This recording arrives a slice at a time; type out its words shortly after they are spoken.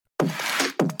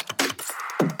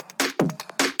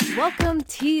Welcome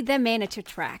to the Manager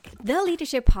Track, the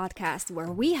leadership podcast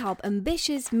where we help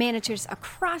ambitious managers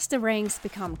across the ranks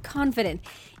become confident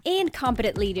and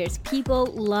competent leaders people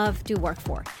love to work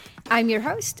for. I'm your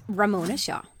host, Ramona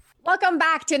Shaw. Welcome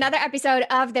back to another episode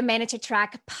of the Manager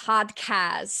Track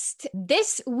podcast.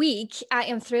 This week, I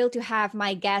am thrilled to have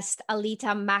my guest,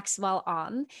 Aleta Maxwell,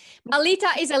 on. Aleta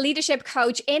is a leadership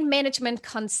coach and management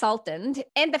consultant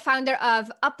and the founder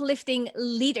of Uplifting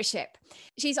Leadership.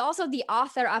 She's also the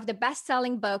author of the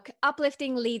best-selling book,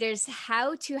 Uplifting Leaders: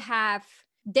 How to Have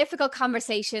Difficult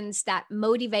Conversations That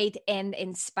Motivate and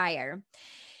Inspire.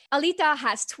 Aleta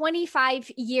has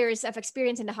 25 years of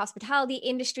experience in the hospitality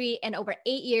industry and over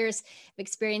 8 years of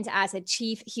experience as a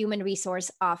chief human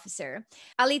resource officer.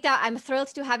 Aleta, I'm thrilled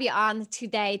to have you on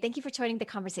today. Thank you for joining the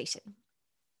conversation.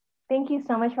 Thank you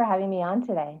so much for having me on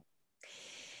today.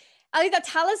 Aleta,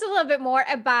 tell us a little bit more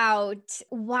about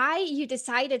why you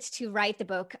decided to write the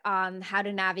book on how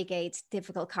to navigate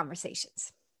difficult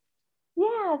conversations.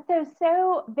 Yeah,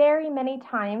 so very many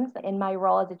times in my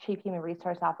role as a chief human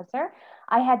resource officer,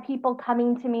 I had people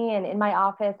coming to me and in my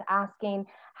office asking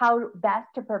how best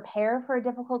to prepare for a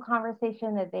difficult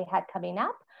conversation that they had coming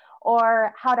up,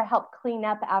 or how to help clean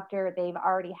up after they've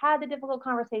already had the difficult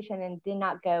conversation and did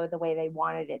not go the way they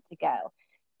wanted it to go.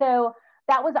 So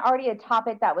that was already a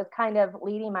topic that was kind of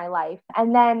leading my life.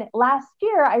 And then last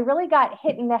year, I really got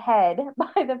hit in the head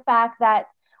by the fact that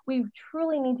we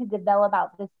truly need to develop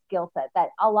out this skill set, that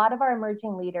a lot of our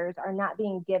emerging leaders are not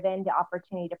being given the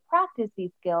opportunity to practice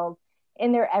these skills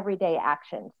in their everyday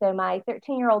actions. So my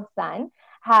 13-year-old son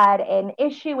had an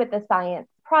issue with the science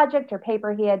project or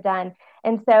paper he had done.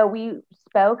 And so we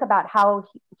spoke about how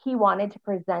he wanted to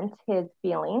present his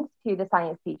feelings to the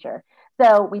science teacher.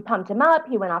 So we pumped him up.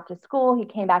 He went off to school. He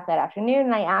came back that afternoon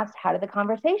and I asked, how did the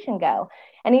conversation go?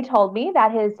 And he told me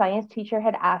that his science teacher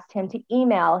had asked him to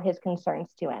email his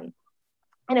concerns to him.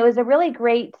 And it was a really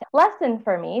great lesson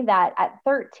for me that at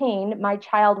 13, my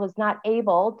child was not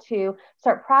able to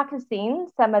start practicing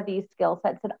some of these skill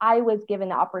sets that I was given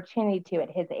the opportunity to at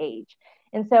his age.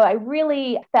 And so I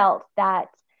really felt that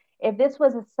if this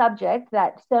was a subject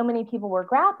that so many people were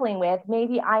grappling with,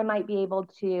 maybe I might be able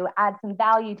to add some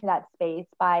value to that space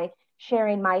by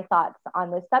sharing my thoughts on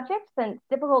this subject, since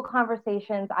difficult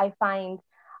conversations I find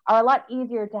are a lot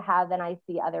easier to have than I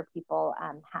see other people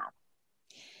have.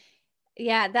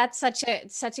 Yeah, that's such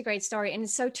a great story. And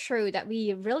it's so true that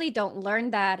we really don't learn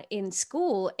that in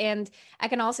school. And I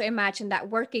can also imagine that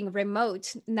working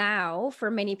remote now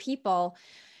for many people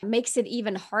makes it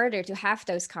even harder to have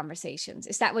those conversations.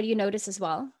 Is that what you notice as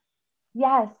well?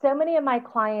 Yes, so many of my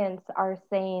clients are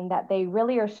saying that they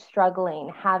really are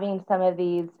struggling having some of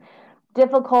these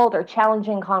difficult or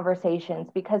challenging conversations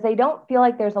because they don't feel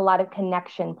like there's a lot of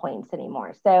connection points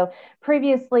anymore. So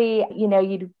previously,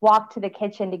 you'd walk to the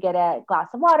kitchen to get a glass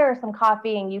of water or some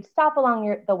coffee, and you'd stop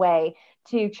along the way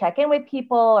to check in with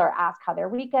people or ask how their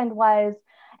weekend was.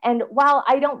 And while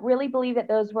I don't really believe that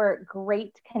those were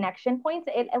great connection points,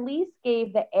 it at least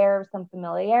gave the air of some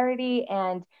familiarity,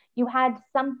 and you had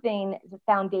something,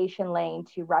 foundation laying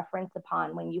to reference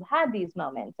upon when you had these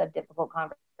moments of difficult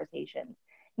conversations.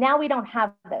 Now we don't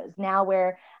have those. Now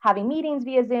we're having meetings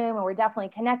via Zoom and we're definitely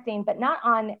connecting, but not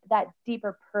on that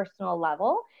deeper personal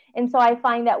level. And so I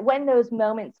find that when those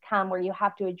moments come where you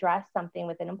have to address something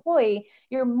with an employee,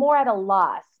 you're more at a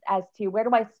loss as to where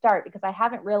do I start, because I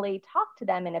haven't really talked to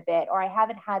them in a bit, or I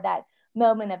haven't had that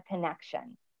moment of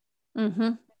connection.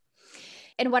 Mm-hmm.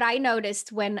 And what I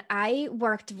noticed when I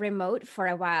worked remote for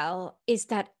a while is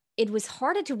that it was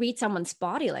harder to read someone's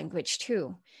body language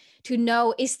too, to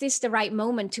know, is this the right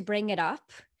moment to bring it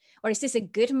up? Or is this a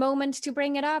good moment to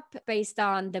bring it up based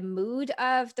on the mood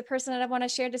of the person that I want to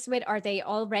share this with? Are they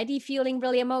already feeling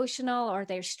really emotional, or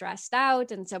they're stressed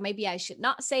out? And so maybe I should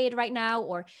not say it right now,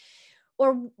 or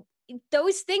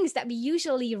those things that we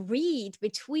usually read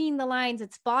between the lines,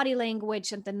 it's body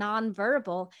language and the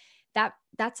nonverbal,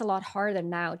 that's a lot harder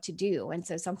now to do. And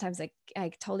so sometimes I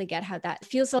totally get how that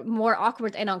feels more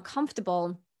awkward and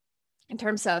uncomfortable in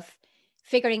terms of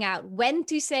figuring out when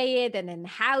to say it and then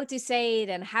how to say it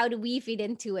and how do we fit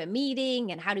into a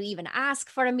meeting and how to even ask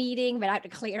for a meeting without a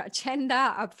clear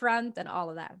agenda up front and all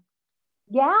of that.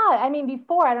 Yeah, I mean,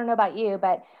 before, I don't know about you,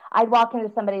 but I'd walk into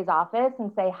somebody's office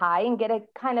and say hi and get a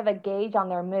kind of a gauge on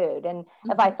their mood. And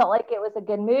if I felt like it was a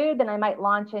good mood, then I might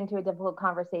launch into a difficult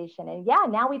conversation. And yeah,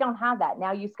 now we don't have that.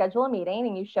 Now you schedule a meeting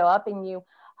and you show up and you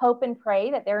hope and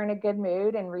pray that they're in a good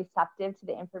mood and receptive to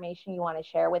the information you want to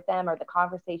share with them or the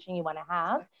conversation you want to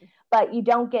have. But you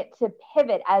don't get to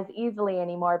pivot as easily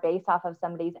anymore based off of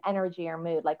somebody's energy or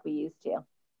mood like we used to.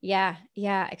 Yeah,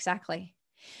 exactly.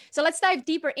 So let's dive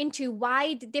deeper into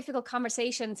why the difficult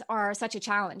conversations are such a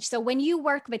challenge. So when you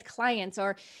work with clients,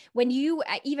 or when you,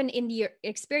 even in your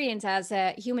experience as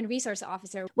a human resource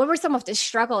officer, what were some of the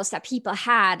struggles that people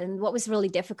had, and what was really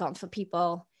difficult for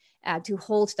people to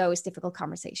hold those difficult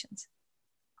conversations?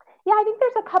 Yeah, I think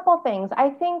there's a couple things.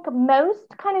 I think most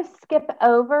kind of skip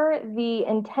over the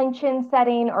intention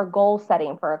setting or goal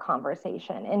setting for a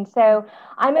conversation. And so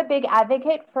I'm a big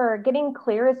advocate for getting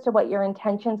clear as to what your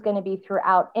intention is going to be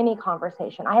throughout any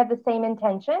conversation. I have the same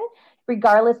intention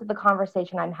regardless of the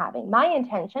conversation I'm having. My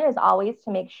intention is always to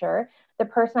make sure the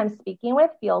person I'm speaking with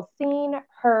feels seen,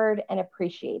 heard, and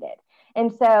appreciated.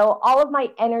 And so all of my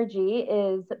energy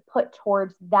is put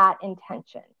towards that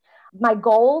intention. My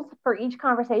goals for each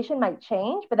conversation might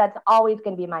change, but that's always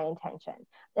going to be my intention.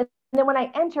 And then when I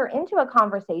enter into a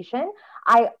conversation,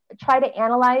 I try to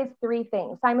analyze three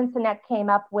things. Simon Sinek came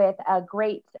up with a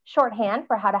great shorthand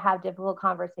for how to have difficult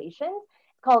conversations.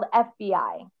 It's called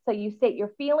FBI. So you state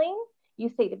your feeling, you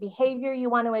state the behavior you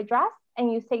want to address, and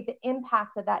you state the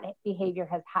impact that that behavior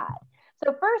has had.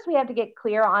 So first, we have to get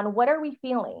clear on what are we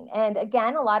feeling. And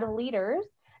again, a lot of leaders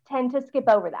tend to skip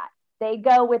over that. They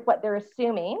go with what they're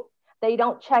assuming. They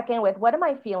don't check in with what am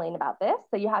I feeling about this?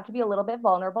 So you have to be a little bit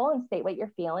vulnerable and state what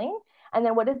you're feeling. And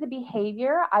then what is the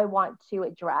behavior I want to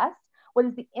address? What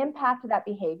is the impact of that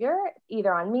behavior,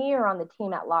 either on me or on the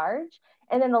team at large?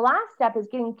 And then the last step is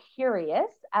getting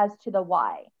curious as to the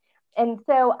why. And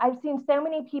so I've seen so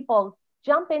many people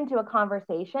jump into a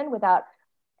conversation without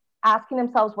asking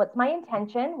themselves, what's my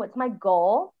intention? What's my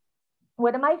goal?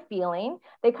 What am I feeling?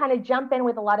 They kind of jump in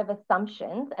with a lot of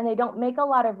assumptions and they don't make a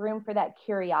lot of room for that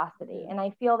curiosity. And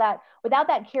I feel that without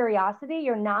that curiosity,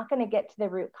 you're not going to get to the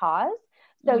root cause.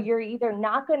 So you're either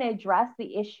not going to address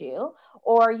the issue,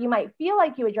 or you might feel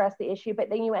like you address the issue, but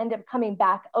then you end up coming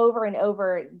back over and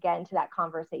over again to that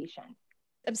conversation.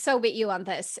 I'm so with you on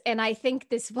this. And I think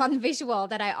this one visual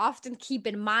that I often keep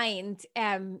in mind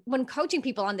when coaching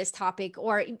people on this topic,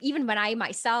 or even when I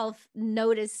myself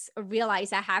notice or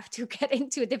realize I have to get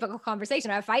into a difficult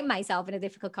conversation, or I find myself in a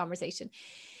difficult conversation,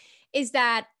 is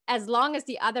that as long as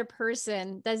the other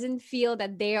person doesn't feel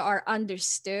that they are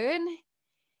understood,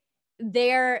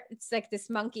 it's like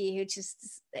this monkey who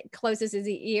just closes his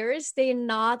ears. They're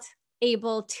not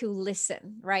able to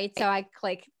listen, right? So I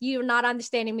click, you're not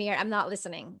understanding me, or I'm not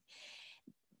listening.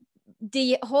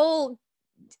 The whole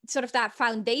sort of that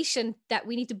foundation that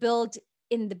we need to build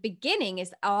in the beginning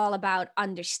is all about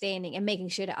understanding and making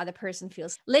sure the other person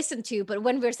feels listened to. But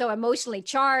when we're so emotionally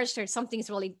charged, or something's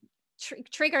really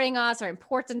triggering us or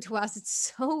important to us,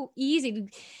 it's so easy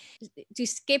to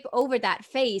skip over that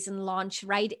phase and launch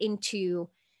right into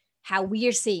how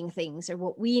we're seeing things, or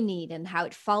what we need, and how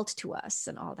it felt to us,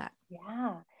 and all that.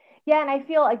 Yeah. Yeah. And I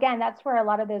feel, again, that's where a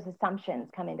lot of those assumptions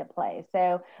come into play.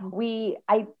 So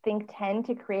I think, tend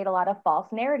to create a lot of false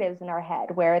narratives in our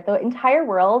head where the entire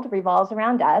world revolves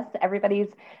around us. Everybody's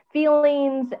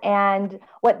feelings and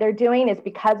what they're doing is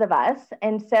because of us.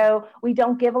 And so we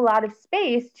don't give a lot of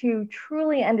space to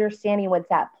truly understanding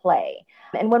what's at play.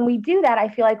 And when we do that, I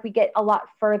feel like we get a lot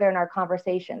further in our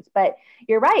conversations. But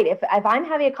you're right. If I'm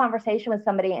having a conversation with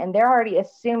somebody and they're already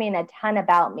assuming a ton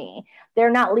about me, they're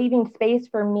not leaving space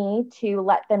for me to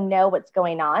let them know what's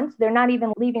going on. So they're not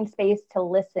even leaving space to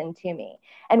listen to me.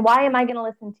 And why am I going to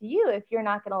listen to you if you're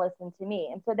not going to listen to me?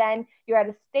 And so then you're at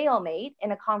a stalemate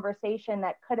in a conversation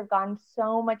that could have gone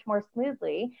so much more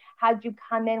smoothly had you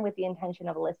come in with the intention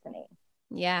of listening.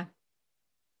 Yeah.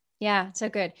 Yeah. So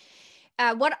good.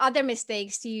 What other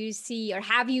mistakes do you see, or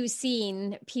have you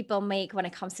seen people make when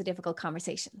it comes to difficult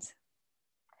conversations?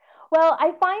 Well,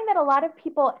 I find that a lot of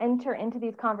people enter into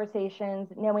these conversations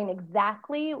knowing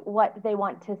exactly what they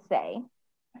want to say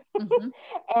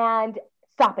and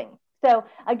stopping. So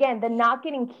again, the not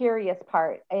getting curious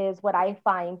part is what I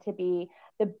find to be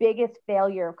the biggest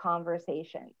failure of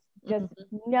conversations. Just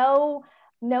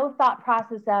no thought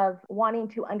process of wanting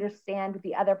to understand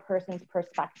the other person's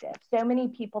perspective. So many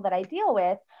people that I deal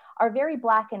with are very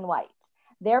black and white.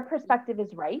 Their perspective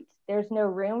is right. There's no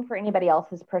room for anybody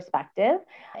else's perspective.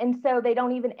 And so they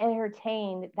don't even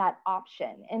entertain that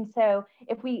option. And so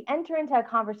if we enter into a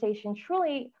conversation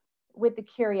truly with the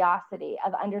curiosity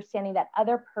of understanding that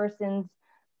other person's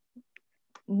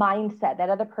mindset, that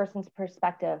other person's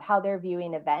perspective, how they're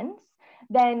viewing events,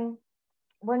 then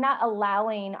we're not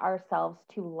allowing ourselves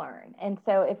to learn. And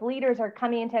so if leaders are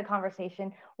coming into a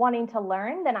conversation wanting to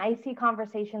learn, then I see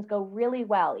conversations go really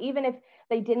well, even if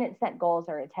they didn't set goals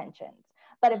or intentions.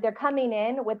 But if they're coming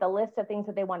in with a list of things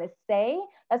that they want to say,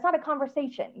 that's not a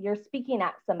conversation. You're speaking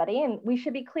at somebody, and we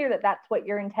should be clear that that's what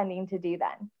you're intending to do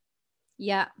then.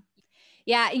 Yeah.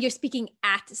 Yeah, you're speaking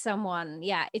at someone.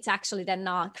 Yeah, it's actually then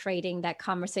not creating that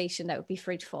conversation that would be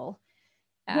fruitful.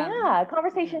 Yeah,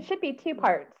 conversation should be two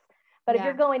parts. But if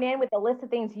you're Yeah, going in with a list of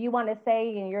things you want to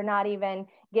say and you're not even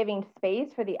giving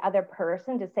space for the other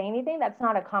person to say anything, that's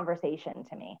not a conversation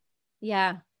to me.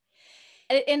 yeah.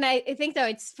 And I think though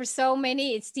it's for so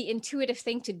many, it's the intuitive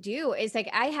thing to do. It's like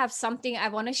I have something I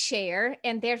want to share,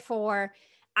 and therefore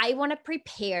I want to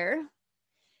prepare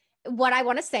what I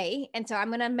want to say. And so I'm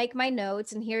going to make my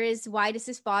notes, and here is why this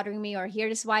is bothering me, or here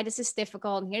is why this is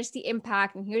difficult, and here's the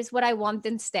impact, and here's what I want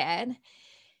instead.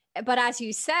 But as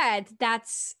you said,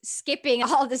 that's skipping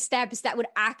all the steps that would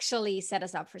actually set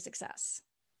us up for success.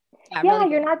 Yeah, Yeah,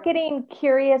 really you're good. not getting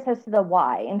curious as to the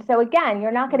why. And so, again,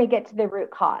 you're not going to get to the root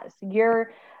cause.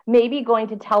 You're maybe going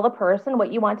to tell the person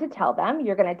what you want to tell them.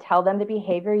 You're going to tell them the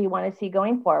behavior you want to see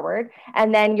going forward.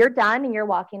 And then you're done and you're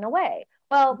walking away.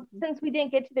 Well, Mhm. since we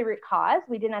didn't get to the root cause,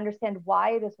 we didn't understand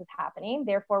why this was happening.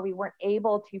 Therefore, we weren't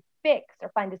able to fix or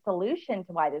find a solution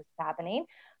to why this is happening.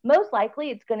 Most likely,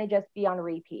 it's going to just be on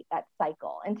repeat, that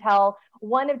cycle, until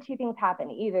one of two things happen.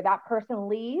 Either that person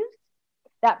leaves,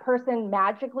 that person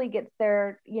magically gets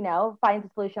their, finds a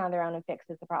solution on their own and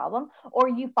fixes the problem, or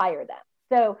you fire them.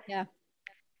 So Yeah.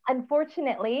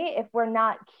 unfortunately, if we're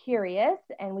not curious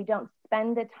and we don't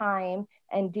spend the time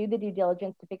and do the due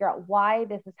diligence to figure out why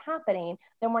this is happening,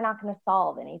 then we're not going to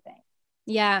solve anything.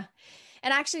 Yeah.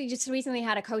 And actually, just recently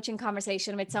had a coaching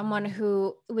conversation with someone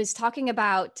who was talking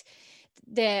about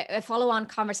the follow-on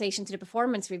conversation to the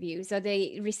performance review. So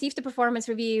they received the performance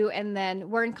review and then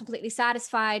weren't completely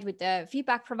satisfied with the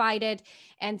feedback provided.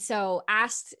 And so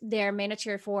asked their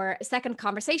manager for a second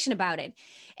conversation about it.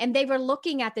 And they were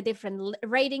looking at the different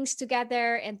ratings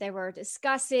together, and they were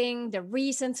discussing the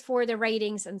reasons for the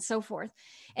ratings and so forth.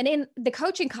 And in the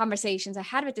coaching conversations I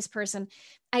had with this person,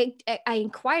 I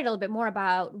inquired a little bit more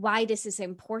about why this is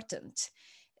important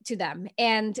to them.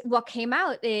 And what came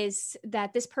out is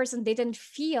that this person didn't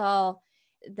feel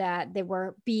that they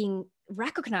were being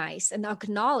recognized and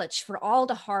acknowledged for all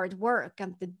the hard work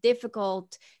and the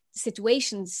difficult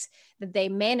situations that they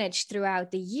managed throughout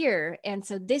the year. And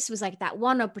so this was like that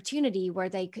one opportunity where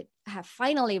they could have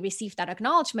finally received that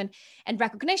acknowledgement and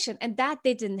recognition. And that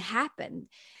didn't happen.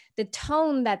 The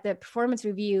tone that the performance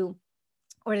review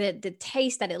or the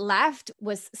taste that it left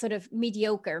was sort of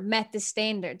mediocre, met the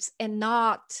standards, and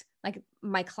not like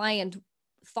my client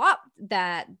thought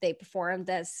that they performed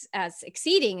as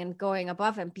exceeding and going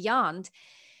above and beyond.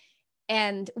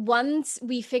 And once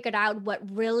we figured out what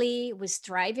really was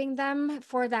driving them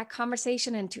for that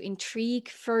conversation and to intrigue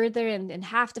further and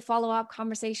have the follow-up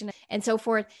conversation and so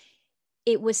forth,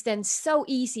 it was then so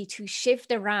easy to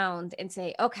shift around and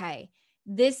say, okay,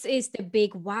 this is the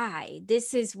big why.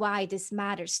 This is why this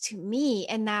matters to me.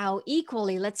 And now,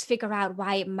 equally, let's figure out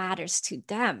why it matters to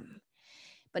them.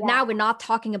 But Yeah. now we're not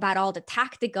talking about all the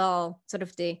tactical, sort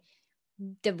of the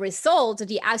result,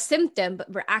 the symptom,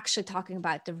 but we're actually talking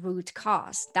about the root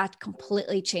cause. That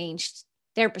completely changed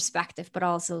their perspective, but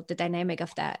also the dynamic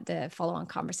of the follow-on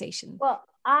conversation. Well,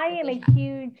 I that am they a had.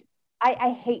 huge,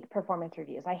 I hate performance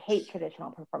reviews. I hate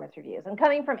traditional performance reviews. And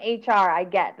coming from HR, I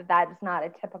get that that is not a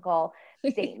typical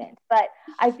statement. But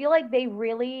I feel like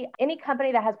any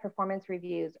company that has performance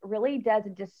reviews really does a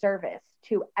disservice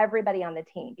to everybody on the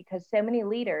team, because so many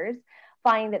leaders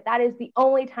find that that is the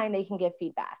only time they can give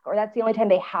feedback, or that's the only time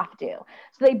they have to.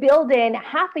 So they build in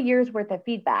half a year's worth of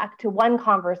feedback to one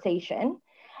conversation.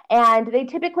 And they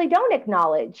typically don't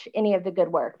acknowledge any of the good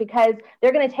work because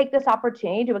they're going to take this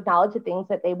opportunity to acknowledge the things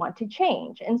that they want to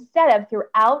change instead of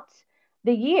throughout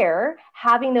the year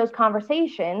having those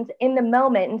conversations in the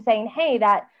moment and saying, hey,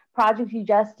 that project you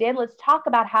just did, let's talk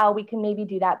about how we can maybe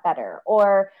do that better.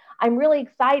 Or I'm really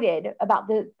excited about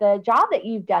the job that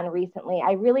you've done recently.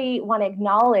 I really want to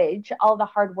acknowledge all the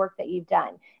hard work that you've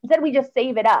done. Instead, we just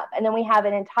save it up. And then we have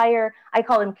an entire, I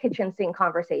call them kitchen sink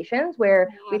conversations, where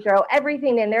we throw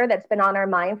everything in there that's been on our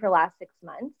mind for the last 6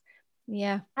 months.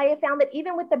 Yeah. I have found that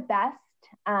even with the best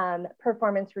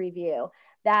performance review,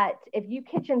 that if you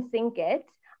kitchen sink it,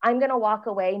 I'm going to walk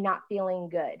away not feeling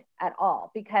good at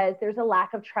all, because there's a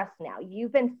lack of trust now.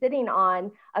 You've been sitting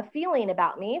on a feeling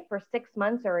about me for 6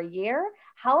 months or a year.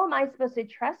 How am I supposed to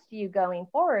trust you going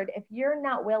forward if you're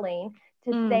not willing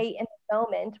to stay in the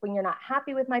moment when you're not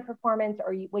happy with my performance,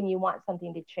 or when you want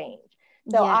something to change?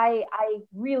 So Yeah. I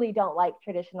really don't like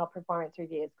traditional performance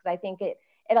reviews, because I think it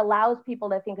allows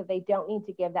people to think that they don't need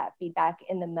to give that feedback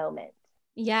in the moment.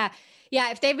 Yeah.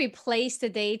 Yeah. If they replace the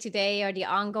day to day or the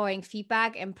ongoing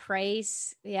feedback and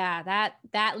praise, yeah,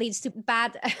 that leads to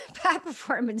bad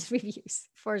performance reviews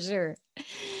for sure.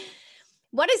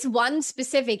 What is one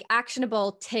specific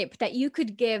actionable tip that you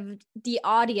could give the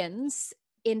audience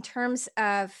in terms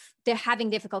of they're having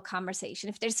difficult conversation?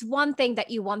 If there's one thing that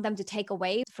you want them to take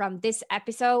away from this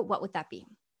episode, what would that be?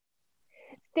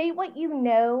 State what you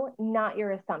know, not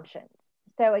your assumptions.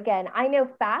 So again, I know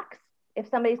facts. If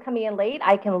somebody's coming in late,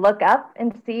 I can look up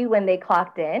and see when they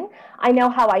clocked in. I know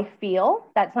how I feel.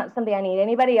 That's not something I need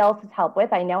anybody else's help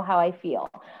with. I know how I feel.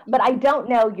 But I don't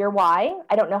know your why.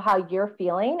 I don't know how you're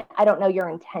feeling. I don't know your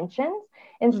intentions.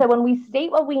 And so when we state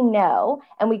what we know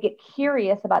and we get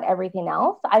curious about everything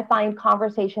else, I find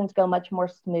conversations go much more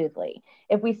smoothly.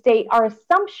 If we state our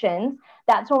assumptions,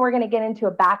 that's when we're going to get into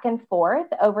a back and forth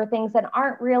over things that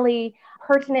aren't really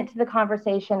pertinent to the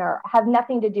conversation or have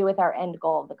nothing to do with our end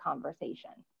goal of the conversation.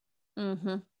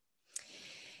 Mm-hmm.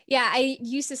 Yeah, I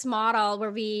use this model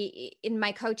in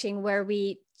my coaching, where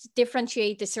we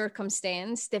differentiate the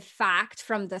circumstance, the fact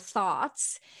from the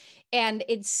thoughts. And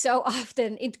it's so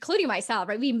often, including myself,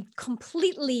 right? We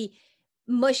completely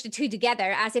mush the two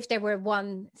together as if they were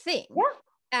one thing.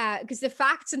 Yeah. Because the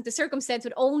facts and the circumstance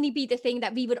would only be the thing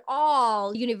that we would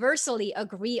all universally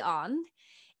agree on.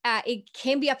 It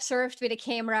can be observed with a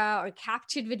camera or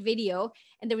captured with video,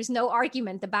 and there was no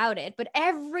argument about it. But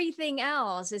everything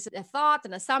else is a thought,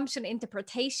 an assumption,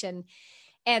 interpretation.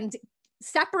 And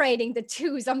separating the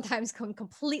two sometimes can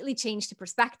completely change the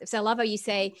perspective. So I love how you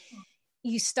say,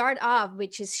 you start off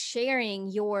with just sharing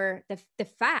the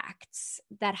facts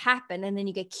that happen, and then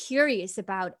you get curious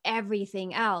about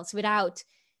everything else without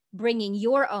bringing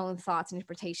your own thoughts and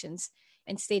interpretations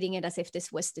and stating it as if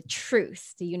this was the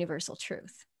truth, the universal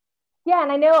truth. Yeah,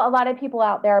 and I know a lot of people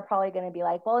out there are probably going to be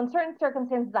like, well, in certain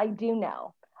circumstances, I do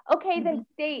know. Okay, then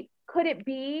state, could it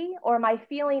be, or my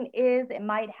feeling is it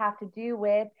might have to do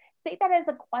with, state that as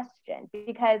a question,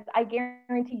 because I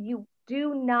guarantee you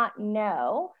do not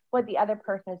know what the other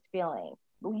person is feeling.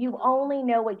 You only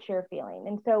know what you're feeling.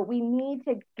 And so we need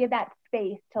to give that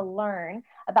space to learn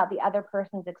about the other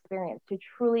person's experience, to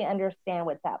truly understand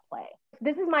what's at play.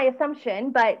 This is my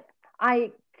assumption, but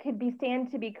I could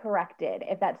stand to be corrected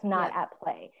if that's not at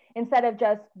play, instead of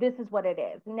just, this is what it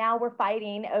is. Now we're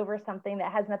fighting over something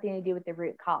that has nothing to do with the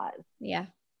root cause. Yeah.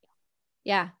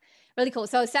 Really cool.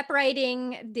 So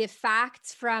separating the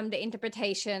facts from the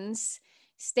interpretations,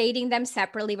 stating them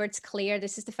separately where it's clear,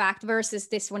 this is the fact versus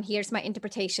this one, here's my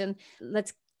interpretation.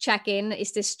 Let's check in.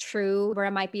 Is this true? Where I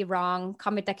might be wrong?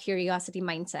 Come with that curiosity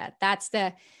mindset. That's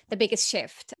the biggest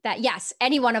shift that, yes,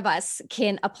 any one of us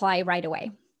can apply right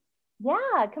away.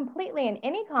 Yeah, completely, in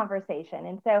any conversation.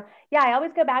 And so, yeah, I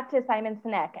always go back to Simon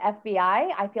Sinek, FBI.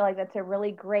 I feel like that's a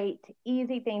really great,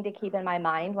 easy thing to keep in my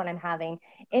mind when I'm having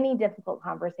any difficult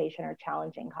conversation or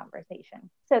challenging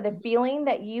conversation. So the feeling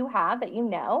that you have, that you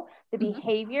know, the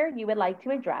behavior you would like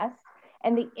to address,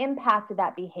 and the impact of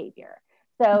that behavior.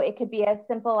 So it could be as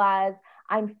simple as,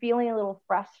 I'm feeling a little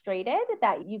frustrated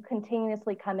that you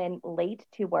continuously come in late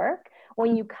to work.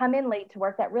 When you come in late to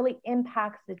work, that really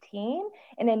impacts the team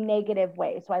in a negative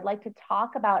way. So I'd like to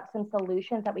talk about some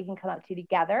solutions that we can come up to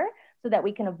together so that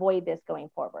we can avoid this going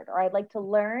forward. Or I'd like to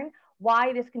learn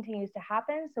why this continues to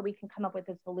happen so we can come up with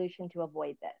a solution to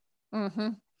avoid this. Mm-hmm.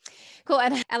 Cool.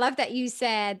 And I love that you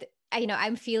said,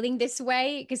 I'm feeling this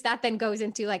way, because that then goes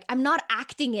into like, I'm not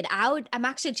acting it out. I'm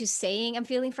actually just saying I'm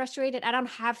feeling frustrated. I don't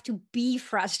have to be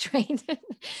frustrated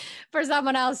for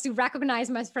someone else to recognize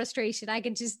my frustration. I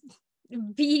can just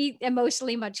be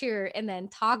emotionally mature and then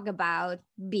talk about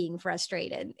being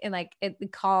frustrated in like a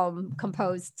calm,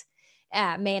 composed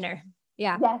manner.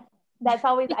 Yeah. Yes. That's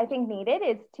always, I think, needed,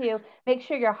 is to make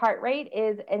sure your heart rate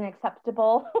is an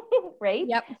acceptable rate,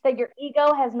 that your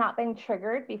ego has not been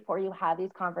triggered before you have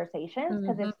these conversations.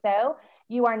 Because if so,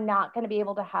 you are not going to be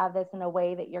able to have this in a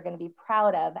way that you're going to be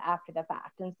proud of after the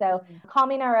fact. And so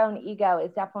calming our own ego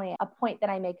is definitely a point that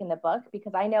I make in the book,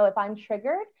 because I know if I'm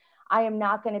triggered, I am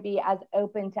not going to be as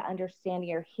open to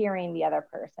understanding or hearing the other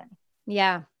person.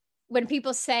 Yeah. When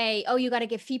people say, oh, you got to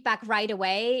give feedback right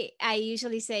away, I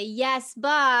usually say, yes,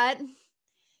 but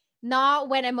not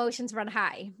when emotions run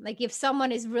high. Like if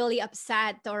someone is really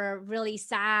upset or really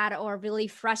sad or really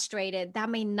frustrated, that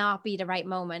may not be the right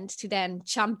moment to then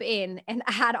jump in and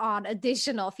add on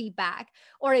additional feedback.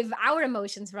 Or if our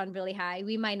emotions run really high,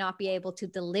 we might not be able to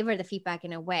deliver the feedback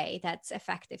in a way that's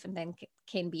effective and then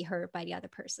can be heard by the other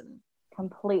person.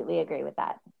 Completely agree with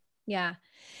that. Yeah.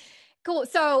 Cool.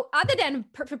 So other than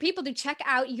for people to check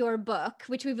out your book,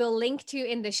 which we will link to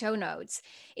in the show notes,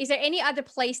 is there any other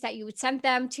place that you would send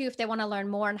them to if they want to learn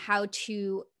more on how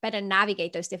to better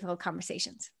navigate those difficult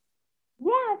conversations?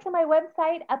 Yeah, so my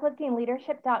website,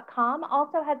 upliftingleadership.com,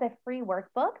 also has a free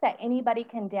workbook that anybody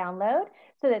can download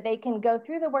so that they can go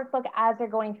through the workbook as they're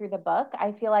going through the book.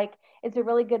 I feel like it's a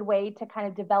really good way to kind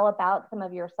of develop out some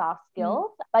of your soft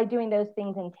skills by doing those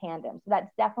things in tandem. So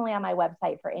that's definitely on my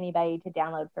website for anybody to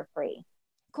download for free.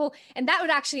 Cool. And that would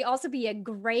actually also be a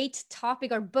great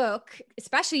topic or book,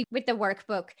 especially with the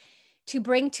workbook, to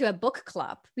bring to a book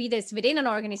club, be this within an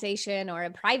organization or a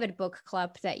private book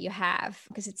club that you have,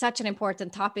 because it's such an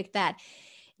important topic that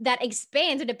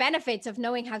expands, or the benefits of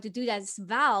knowing how to do that as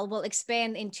well will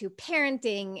expand into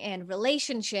parenting and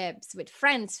relationships with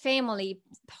friends, family,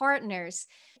 partners,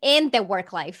 and the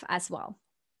work life as well.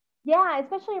 Yeah,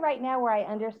 especially right now where I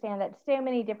understand that so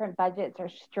many different budgets are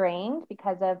strained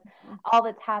because of all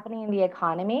that's happening in the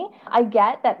economy. I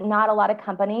get that not a lot of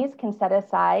companies can set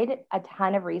aside a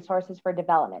ton of resources for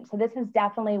development. So this is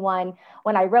definitely one,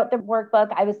 when I wrote the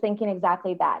workbook, I was thinking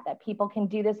exactly that people can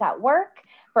do this at work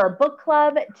for a book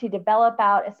club to develop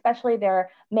out, especially their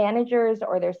managers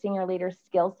or their senior leaders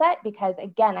skill set. Because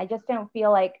again, I just don't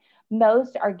feel like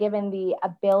most are given the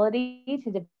ability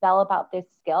to develop out this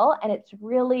skill. And it's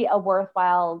really a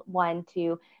worthwhile one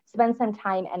to spend some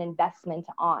time and investment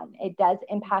on. It does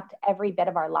impact every bit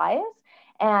of our lives.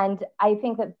 And I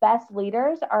think that best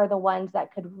leaders are the ones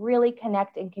that could really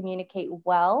connect and communicate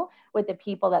well with the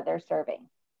people that they're serving.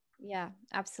 Yeah,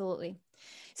 absolutely.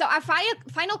 So our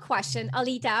final question,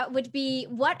 Aleta, would be,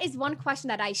 what is one question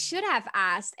that I should have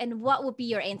asked, and what would be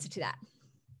your answer to that?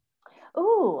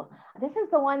 Ooh, this is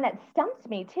the one that stumps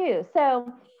me too.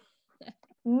 So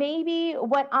maybe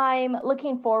what I'm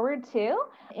looking forward to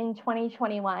in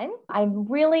 2021, I'm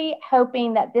really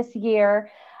hoping that this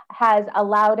year has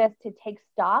allowed us to take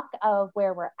stock of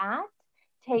where we're at,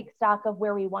 take stock of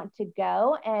where we want to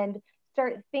go, and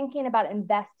start thinking about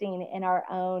investing in our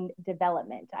own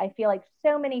development. I feel like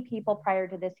so many people prior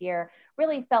to this year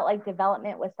really felt like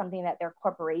development was something that their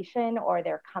corporation or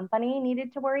their company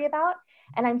needed to worry about.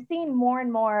 And I'm seeing more and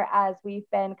more as we've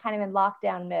been kind of in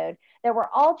lockdown mode that we're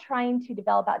all trying to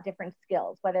develop out different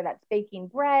skills, whether that's baking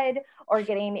bread or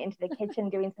getting into the kitchen,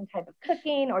 doing some type of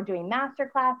cooking or doing master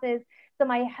classes. So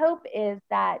my hope is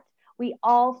that we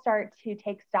all start to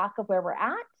take stock of where we're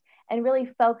at and really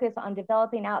focus on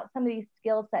developing out some of these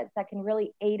skill sets that can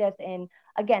really aid us in,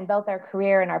 again, both our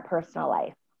career and our personal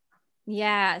life.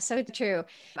 Yeah, so true.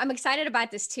 I'm excited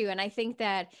about this too. And I think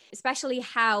that especially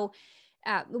how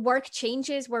work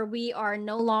changes, where we are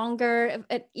no longer,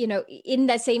 in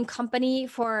the same company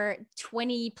for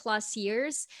 20 plus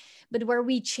years, but where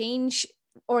we change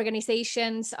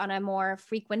organizations on a more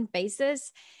frequent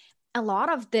basis. A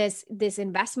lot of this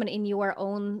investment in your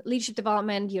own leadership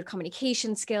development, your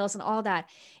communication skills and all that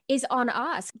is on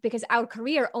us, because our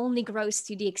career only grows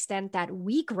to the extent that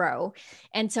we grow.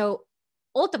 And so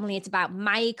ultimately it's about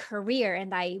my career,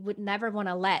 and I would never want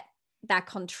to let that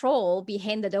control be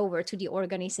handed over to the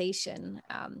organization.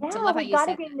 We got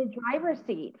to be in the driver's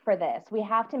seat for this. We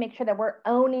have to make sure that we're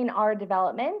owning our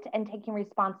development and taking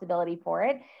responsibility for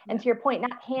it. And to your point,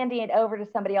 not handing it over to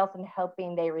somebody else and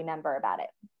hoping they remember about it.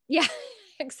 Yeah,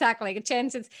 exactly.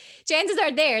 Chances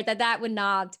are there that would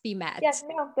not be met. Yes,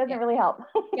 no, doesn't really help.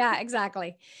 Yeah,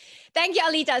 exactly. Thank you,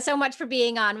 Aleta, so much for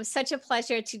being on. It was such a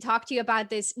pleasure to talk to you about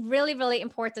this really, really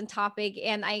important topic.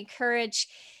 And I encourage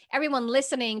everyone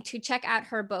listening to check out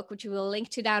her book, which we will link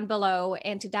to down below,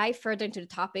 and to dive further into the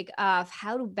topic of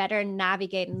how to better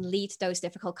navigate and lead those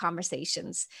difficult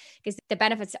conversations, because the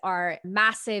benefits are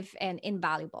massive and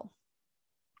invaluable.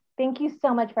 Thank you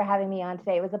so much for having me on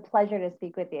today. It was a pleasure to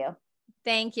speak with you.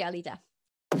 Thank you, Aleta.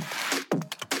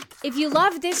 If you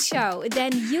love this show,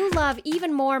 then you love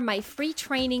even more my free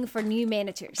training for new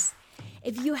managers.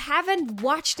 If you haven't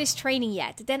watched this training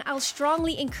yet, then I'll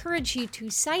strongly encourage you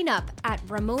to sign up at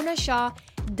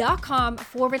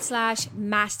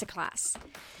ramonashaw.com/masterclass.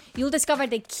 You'll discover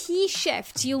the key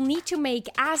shifts you'll need to make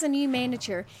as a new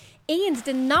manager and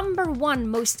the number one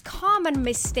most common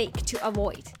mistake to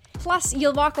avoid. Plus,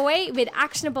 you'll walk away with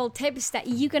actionable tips that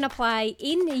you can apply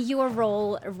in your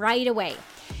role right away.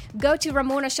 Go to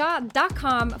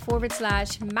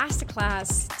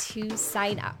ramonashaw.com/masterclass to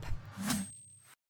sign up.